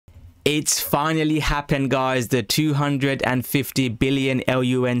It's finally happened, guys. The 250 billion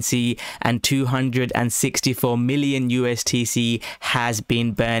LUNC and 264 million USTC has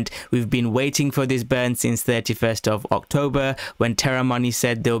been burnt. We've been waiting for this burn since 31st of October when Terra Money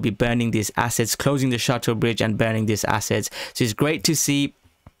said they'll be burning these assets, closing the shuttle bridge and burning these assets. So it's great to see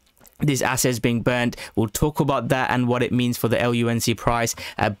these assets being burnt. We'll talk about that and what it means for the LUNC price.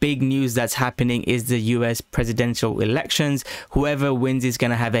 Big news that's happening is the US presidential elections. Whoever wins is going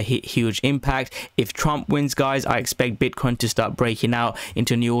to have a huge impact. If Trump wins, guys, I expect Bitcoin to start breaking out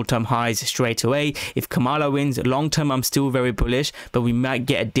into new all-time highs straight away. If Kamala wins, long term I'm still very bullish, but we might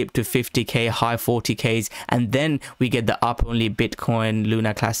get a dip to 50k, high 40ks, and then we get the up only Bitcoin,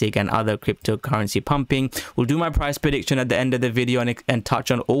 Luna Classic and other cryptocurrency pumping. We'll do my price prediction at the end of the video and touch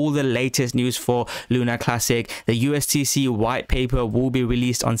on all the latest news for Luna Classic. The USTC white paper will be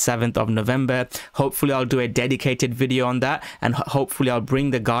released on 7th of November. Hopefully I'll do a dedicated video on that, and hopefully I'll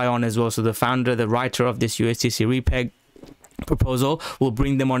bring the guy on as well. So the founder, the writer of this USTC repeg proposal, will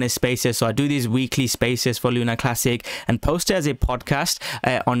bring them on his spaces. So I do these weekly spaces for Luna Classic and post it as a podcast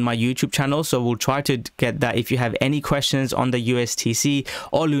on my YouTube channel. So we'll try to get that. If you have any questions on the USTC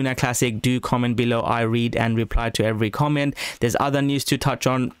or Luna Classic, do comment below. I read and reply to every comment. There's other news to touch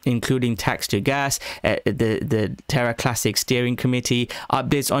on, including tax to gas, the Terra Classic steering committee,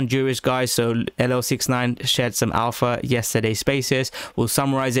 updates on Juris, guys. So LL69 shared some alpha yesterday spaces. We'll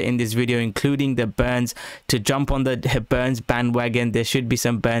summarize it in this video, including the burns. To jump on the burns bandwagon, there should be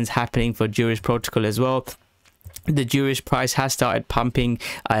some burns happening for Juris protocol as well. The Juris price has started pumping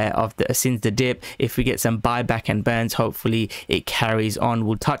since the dip. If we get some buyback and burns, hopefully it carries on.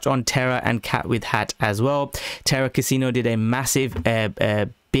 We'll touch on Terra and Cat with Hat as well. Terra Casino did a massive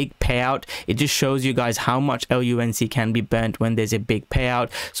big payout. It just shows you guys how much LUNC can be burnt when there's a big payout.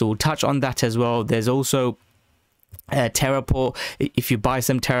 So we'll touch on that as well. There's also Terraport. If you buy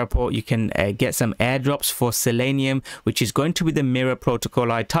some Terraport, you can get some airdrops for Selenium, which is going to be the mirror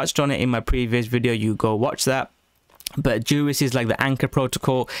protocol. I touched on it in my previous video. You go watch that. But Juris is like the anchor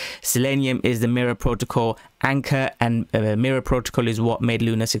protocol, Selenium is the mirror protocol. Anchor and mirror protocol is what made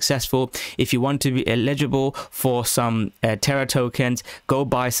Luna successful. If you want to be eligible for some Terra tokens, go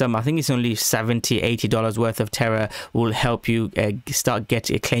buy some. I think it's only $70-80 worth of Terra will help you start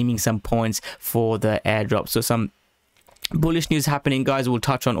claiming some points for the airdrop. So some bullish news happening, guys. We'll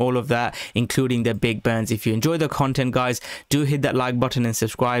touch on all of that, including the big burns. If you enjoy the content, guys, do hit that like button and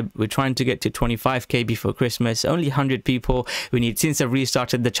subscribe. We're trying to get to 25k before Christmas. Only 100 people we need since I've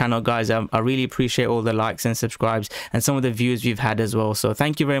restarted the channel, guys. I really appreciate all the likes and subscribes and some of the views we've had as well. So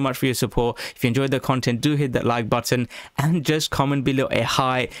thank you very much for your support. If you enjoyed the content, do hit that like button and just comment below a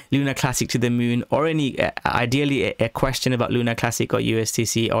hi Luna Classic to the moon, or any ideally a question about Luna Classic or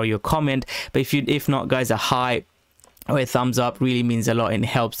USTC, or your comment. But if not, guys, a hi or a thumbs up really means a lot and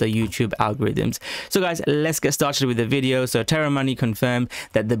helps the YouTube algorithms. So guys, let's get started with the video. So Terra Money confirmed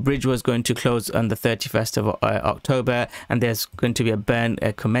that the bridge was going to close on the 31st of October, and there's going to be a burn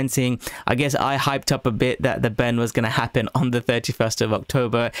commencing. I guess I hyped up a bit that the burn was going to happen on the 31st of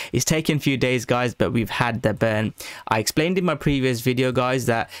October. It's taken a few days, guys, but we've had the burn. I explained in my previous video, guys,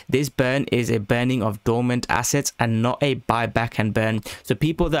 that this burn is a burning of dormant assets and not a buyback and burn. So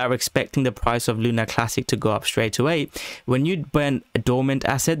people that are expecting the price of Luna Classic to go up straight away, when you burn a dormant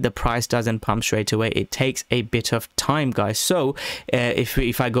asset, the price doesn't pump straight away. It takes a bit of time, guys. So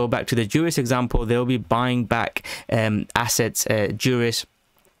if I go back to the Juris example, they'll be buying back assets, Juris,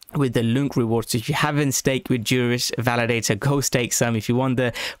 with the LUNC rewards. So if you haven't staked with Juris Validator, go stake some. If you want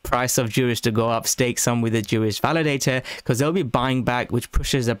the price of Juris to go up, stake some with the Juris Validator, because they'll be buying back, which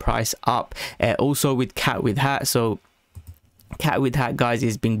pushes the price up. Also with Cat with Hat. So Cat with Hat, guys,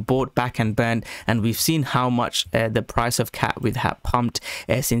 is being bought back and burned, and we've seen how much the price of Cat with Hat pumped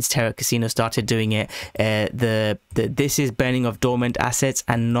since Terra Casino started doing it. This is burning of dormant assets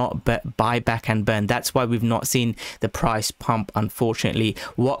and not buyback and burn. That's why we've not seen the price pump, unfortunately.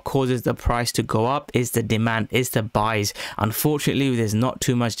 What causes the price to go up is the demand, is the buys. Unfortunately, there's not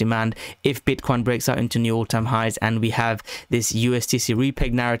too much demand. If Bitcoin breaks out into new all-time highs and we have this USTC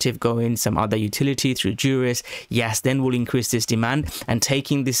repeg narrative going, some other utility through Juris, yes, then we'll increase this demand, and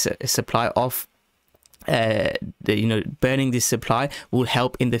taking this supply off, burning this supply will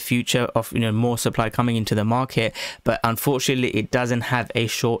help in the future of more supply coming into the market. But unfortunately, it doesn't have a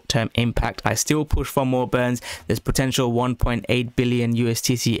short-term impact. I still push for more burns. There's potential 1.8 billion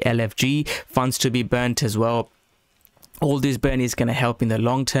USTC LFG funds to be burnt as well. All this burn is going to help in the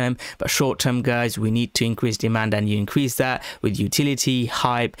long term, but short term, guys, we need to increase demand, and you increase that with utility,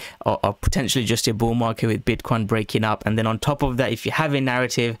 hype, or potentially just a bull market with Bitcoin breaking up. And then on top of that, if you have a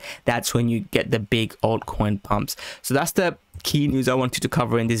narrative, that's when you get the big altcoin pumps. So that's the key news I wanted to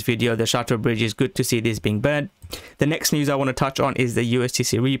cover in this video. The shutter bridge is good to see this being burnt. The next news I want to touch on is the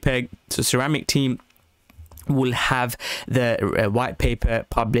USTC repeg. So ceramic team will have the white paper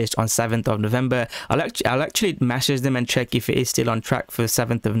published on 7th of November. I'll actually message them and check if it is still on track for the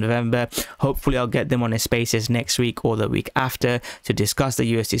 7th of November. Hopefully I'll get them on a spaces next week or the week after to discuss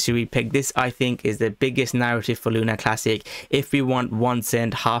the USTC repeg. This, I think, is the biggest narrative for Luna Classic. If we want 1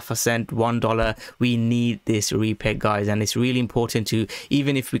 cent, half a cent, $1, we need this repeg, guys, and it's really important to,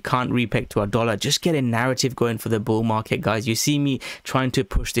 even if we can't repeg to $1, just get a narrative going for the bull market, guys. You see me trying to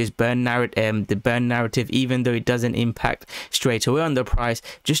push this burn narrative, the burn narrative, even though it doesn't impact straight away on the price,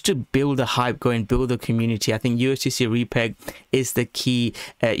 just to build the hype going, build the community. I think USTC repeg is the key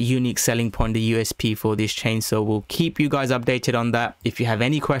unique selling point, the USP for this chain. So we'll keep you guys updated on that. If you have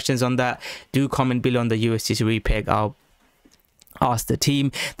any questions on that, do comment below on the USTC repeg. I'll ask the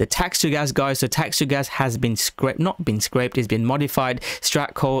team. The tax to gas, guys, so tax to gas has been it's been modified.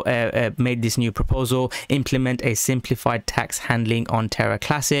 Rocko made this new proposal: implement a simplified tax handling on Terra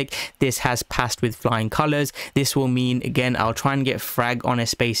Classic. This has passed with flying colors. This will mean, again, I'll try and get frag on a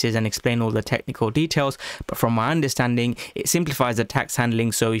spaces and explain all the technical details, but from my understanding, it simplifies the tax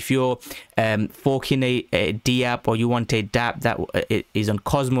handling. So if you're forking a DApp, or you want a DApp that is on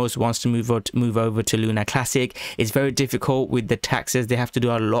Cosmos, wants to move over to Luna Classic, it's very difficult with the taxes. They have to do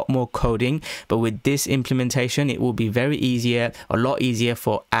a lot more coding, but with this implementation, it will be a lot easier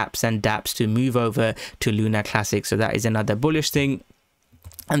for apps and dapps to move over to Luna Classic. So that is another bullish thing.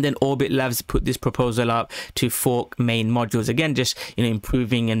 And then Orbit Labs put this proposal up to fork main modules. Again, just, you know,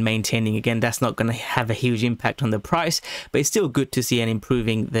 improving and maintaining. Again, that's not going to have a huge impact on the price, but it's still good to see and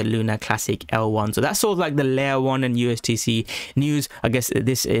improving the Luna Classic L1. So that's sort of like the layer 1 and USTC news. I guess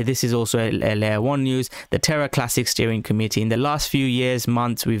this is also a layer 1 news. The Terra Classic Steering Committee. In the last few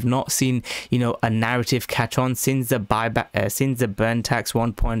months, we've not seen, you know, a narrative catch on since the buyback, since the burn tax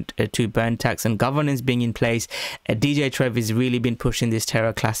 1.2 burn tax and governance being in place. DJ Trev has really been pushing this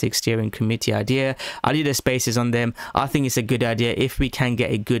Terra Classic Steering Committee idea. I did a spaces on them. I think it's a good idea. If we can get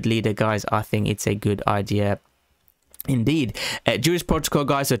a good leader, guys, I think it's a good idea indeed. Juris Protocol,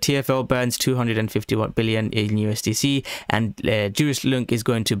 guys, so TFL burns 251 billion in USDC, and Juris LUNC is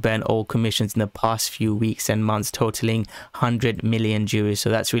going to burn all commissions in the past few weeks and months, totaling 100 million Juris.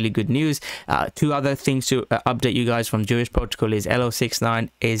 So that's really good news. Two other things to update you guys from Juris Protocol is LO69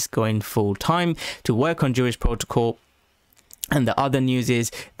 is going full time to work on Juris Protocol. And the other news is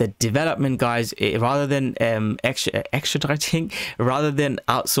the development, guys, rather than extraditing, rather than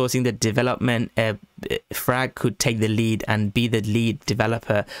outsourcing the development, Frag could take the lead and be the lead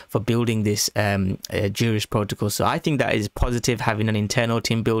developer for building this Juris protocol. So I think that is positive, having an internal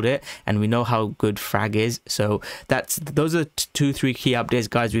team build it, and we know how good Frag is. So those are 2-3 key updates,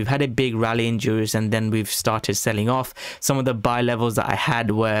 guys. We've had a big rally in Juris, and then we've started selling off. Some of the buy levels that I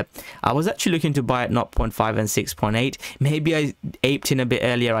had were, I was actually looking to buy at 0.5 and 6.8. Maybe I aped in a bit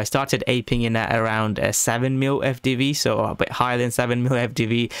earlier. I started aping in at around 7 mil FDV, so a bit higher than 7 mil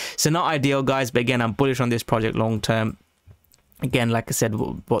FDV. So not ideal, guys, but again, I'm bullish on this project long term. Again, like I said,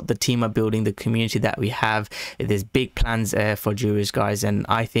 what the team are building, the community that we have, there's big plans for Juris, guys, and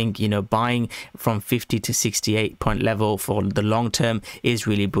I think, you know, buying from 50 to 68 point level for the long term is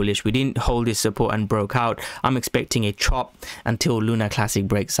really bullish. We didn't hold this support and broke out. I'm expecting a chop until Luna Classic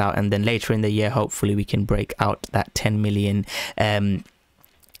breaks out, and then later in the year, hopefully we can break out that 10 million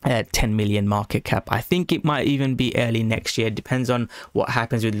 10 million market cap. I think it might even be early next year. Depends on what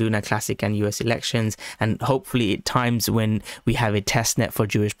happens with Luna Classic and US elections, and hopefully it times when we have a test net for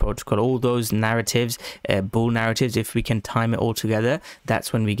Juris Protocol. All those narratives, bull narratives, if we can time it all together,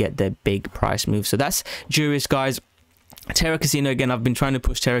 that's when we get the big price move. So that's Juris, guys. Terra Casino, again, I've been trying to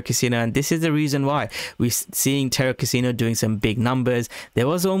push Terra Casino, and this is the reason why we're seeing Terra Casino doing some big numbers. There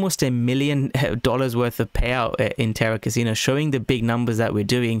was almost $1 million worth of payout in Terra Casino, showing the big numbers that we're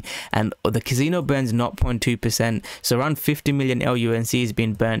doing, and the casino burns 0.2%, so around 50 million LUNC has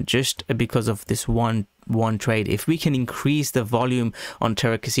been burnt just because of this one trade. If we can increase the volume on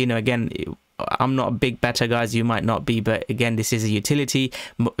Terra Casino, again, I'm not a big better, guys, you might not be, but again, this is a utility.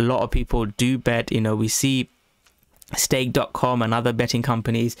 A lot of people do bet, you know, we see stake.com and other betting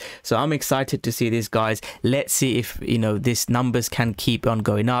companies, so I'm excited to see this, guys. Let's see if, you know, this numbers can keep on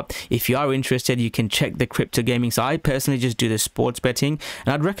going up. If you are interested, you can check the crypto gaming. So I personally just do the sports betting,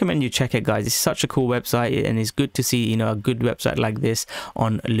 and I'd recommend you check it, guys. It's such a cool website, and it's good to see, you know, a good website like this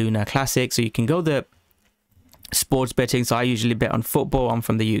on Luna Classic. So you can go the sports betting. So I usually bet on football. I'm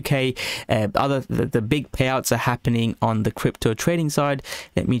from the UK. The big payouts are happening on the crypto trading side.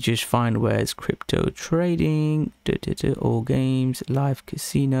 Let me just find where's crypto trading. All games, live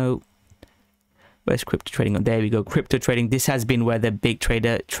casino. where's crypto trading? Oh, there we go, crypto trading. This has been where the big trades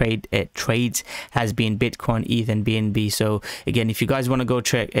has been Bitcoin, ETH, and BNB. So again, if you guys want to go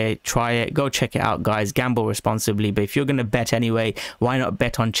try it, go check it out, guys. Gamble responsibly, but if you're going to bet anyway, why not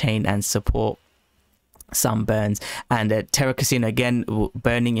bet on chain and support some burns? And Terra Casino, again,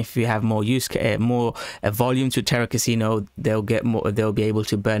 burning. If you have more volume to Terra Casino, they'll be able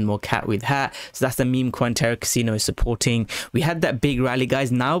to burn more cat with hat. So that's the meme coin Terra Casino is supporting. We had that big rally,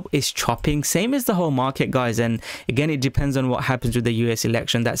 guys. Now it's chopping, same as the whole market, guys. And again, it depends on what happens with the US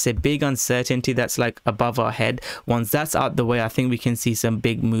election. That's a big uncertainty that's like above our head. Once that's out the way, I think we can see some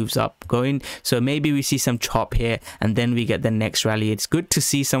big moves up going. So maybe we see some chop here and then we get the next rally. It's good to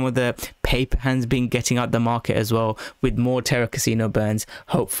see some of the paper hands getting out the market as well with more Terra Casino burns.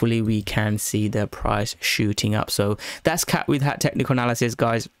 Hopefully we can see the price shooting up. So that's cat with hat technical analysis,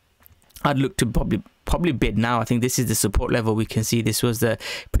 guys. I'd look to probably bid now. I think this is the support level. We can see this was the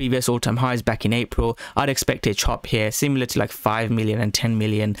previous all-time highs back in April. I'd expect a chop here similar to like 5 million and 10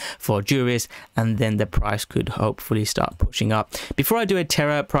 million for Juris, and then the price could hopefully start pushing up. Before I do a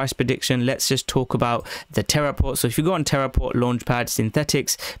Terra price prediction, let's just talk about the Terraport. So if you go on Terraport Launchpad,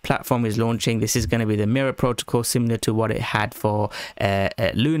 Synthetics platform is launching. This is going to be the mirror protocol similar to what it had for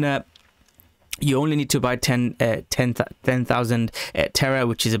Luna. You only need to buy 10,000 Terra,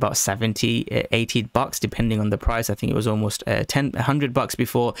 which is about 80 bucks depending on the price. I think it was almost 100 bucks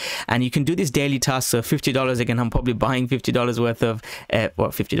before. And you can do this daily task. So $50, again, I'm probably buying $50 worth of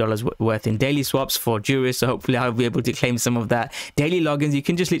 $50 worth in daily swaps for Juris. So hopefully I'll be able to claim some of that. Daily logins, you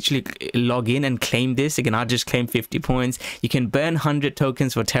can just literally log in and claim this. Again, I'll just claim 50 points. You can burn 100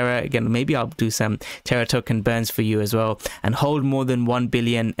 tokens for Terra. Again, maybe I'll do some Terra token burns for you as well, and hold more than 1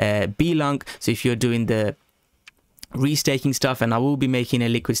 billion LUNC. So if you're doing the restaking stuff, and I will be making a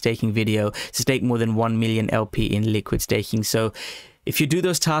liquid staking video to stake more than 1 million LP in liquid staking. So if you do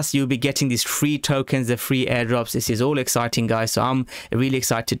those tasks, you'll be getting these free tokens, the free airdrops. This is all exciting, guys. So I'm really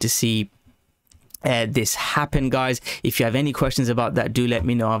excited to see this happen, guys. If you have any questions about that, do let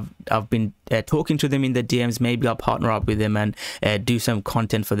me know. I've been talking to them in the DMs. Maybe I'll partner up with them and do some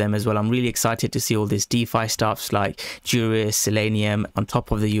content for them as well. I'm really excited to see all this DeFi stuffs like Juris, Selenium on top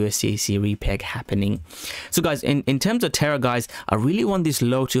of the USTC repeg happening. So guys, in terms of Terra, guys, I really want this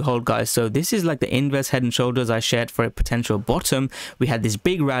low to hold, guys. So this is like the inverse head and shoulders I shared for a potential bottom. We had this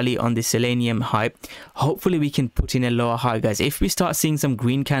big rally on the Selenium hype. Hopefully we can put in a lower high, guys. If we start seeing some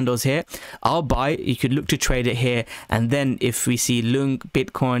green candles here, I'll buy. You could look to trade it here, and then if we see LUNC,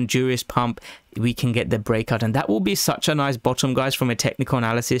 Bitcoin, Juris pump, we can get the breakout, and that will be such a nice bottom, guys. From a technical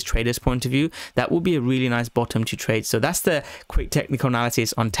analysis trader's point of view, that will be a really nice bottom to trade. So that's the quick technical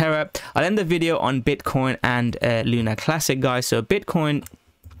analysis on Terra. I'll end the video on Bitcoin and Luna Classic, guys. So Bitcoin,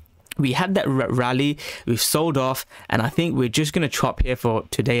 we had that rally, we've sold off, and I think we're just going to chop here for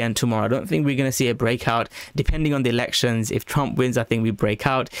today and tomorrow. I don't think we're going to see a breakout depending on the elections. If Trump wins, I think we break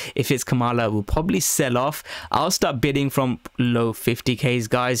out. If it's Kamala, we'll probably sell off. I'll start bidding from low 50Ks,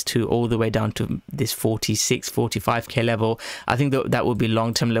 guys, to all the way down to this 46, 45K level. I think that would be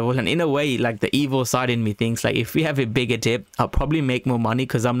long-term level. And in a way, like the evil side in me thinks like if we have a bigger dip, I'll probably make more money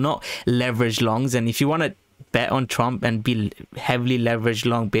because I'm not leveraged longs. And if you want to bet on Trump and be heavily leveraged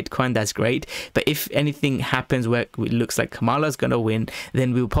long Bitcoin, that's great. But if anything happens where it looks like Kamala's gonna win,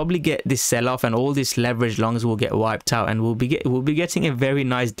 then we'll probably get this sell-off and all these leveraged longs will get wiped out, and we'll be getting a very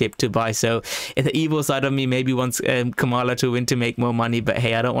nice dip to buy. So the evil side of me maybe wants Kamala to win to make more money, but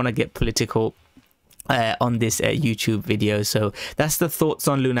hey, I don't want to get political on this YouTube video. So that's the thoughts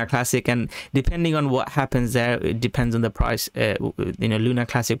on Luna Classic, and depending on what happens there, it depends on the price. Luna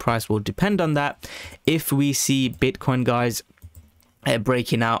Classic price will depend on that. If we see Bitcoin, guys,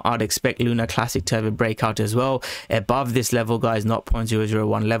 breaking out, I'd expect Luna Classic to have a breakout as well above this level, guys. Not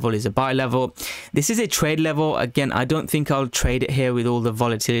 0.001 level is a buy level. This is a trade level. Again, I don't think I'll trade it here with all the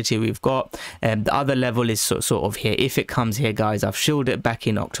volatility we've got. The other level is sort of here. If it comes here, guys, I've shielded it back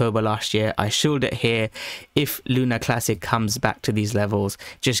in October last year. I shielded it here. If Luna Classic comes back to these levels,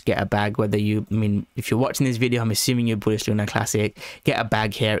 just get a bag. Whether if you're watching this video, I'm assuming you're bullish Luna Classic, get a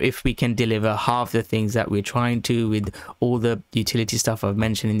bag here. If we can deliver half the things that we're trying to with all the utility stuff I've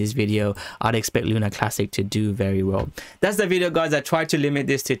mentioned in this video, I'd expect Luna Classic to do very well. That's the video, guys. I tried to limit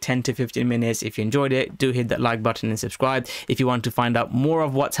this to 10 to 15 minutes. If you enjoyed it, do hit that like button and subscribe. If you want to find out more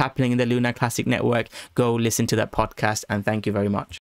of what's happening in the Luna Classic network, go listen to that podcast, and thank you very much.